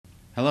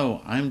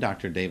Hello, I'm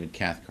Dr. David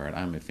Cathcart.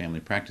 I'm a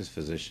family practice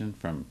physician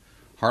from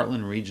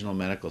Heartland Regional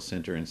Medical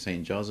Center in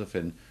St. Joseph,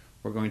 and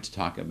we're going to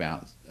talk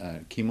about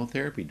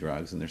chemotherapy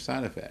drugs and their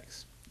side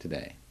effects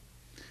today.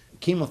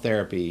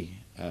 Chemotherapy,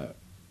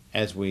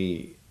 as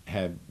we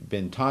have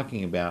been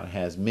talking about,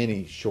 has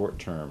many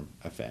short-term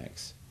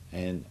effects,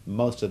 and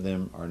most of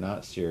them are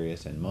not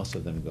serious and most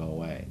of them go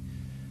away.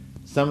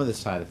 Some of the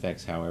side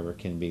effects, however,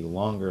 can be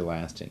longer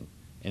lasting.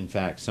 In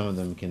fact, some of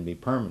them can be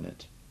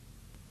permanent.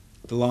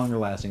 The longer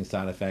lasting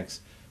side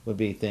effects would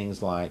be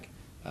things like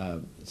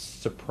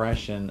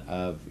suppression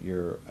of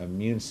your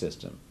immune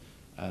system.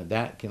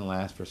 That can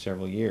last for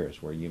several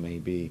years, where you may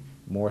be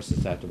more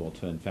susceptible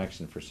to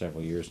infection for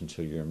several years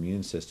until your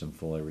immune system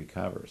fully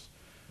recovers.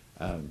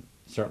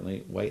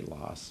 Certainly weight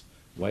loss.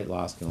 Weight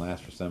loss can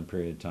last for some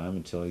period of time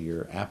until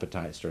your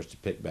appetite starts to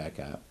pick back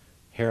up.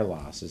 Hair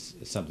loss is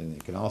something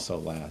that can also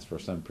last for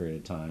some period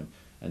of time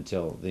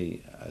until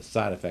the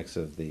side effects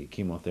of the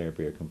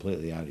chemotherapy are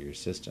completely out of your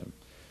system.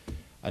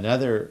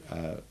 Another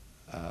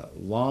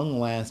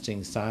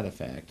long-lasting side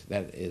effect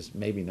that is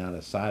maybe not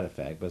a side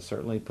effect but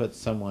certainly puts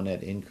someone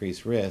at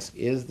increased risk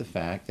is the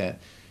fact that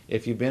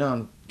if you've been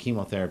on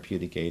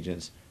chemotherapeutic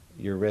agents,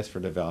 your risk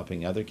for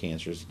developing other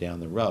cancers down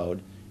the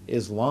road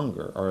is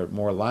longer or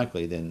more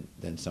likely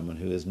than someone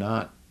who has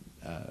not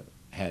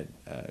had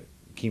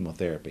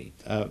chemotherapy.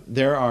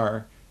 There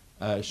are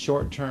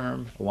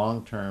short-term,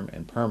 long-term,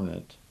 and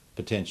permanent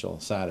potential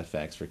side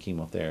effects for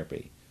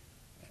chemotherapy.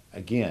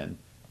 Again,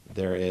 it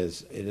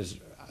is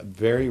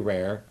very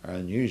rare or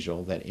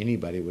unusual that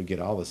anybody would get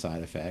all the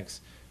side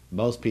effects.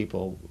 Most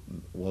people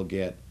will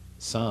get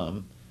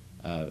some,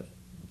 and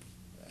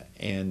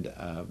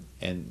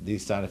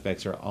these side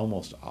effects are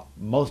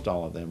most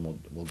all of them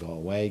will go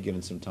away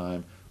given some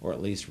time, or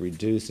at least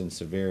reduce in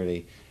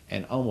severity,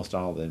 and almost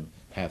all of them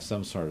have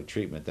some sort of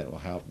treatment that will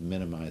help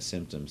minimize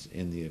symptoms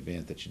in the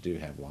event that you do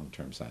have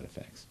long-term side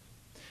effects.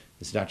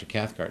 This is Dr.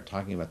 Cathcart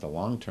talking about the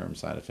long-term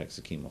side effects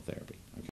of chemotherapy. Okay.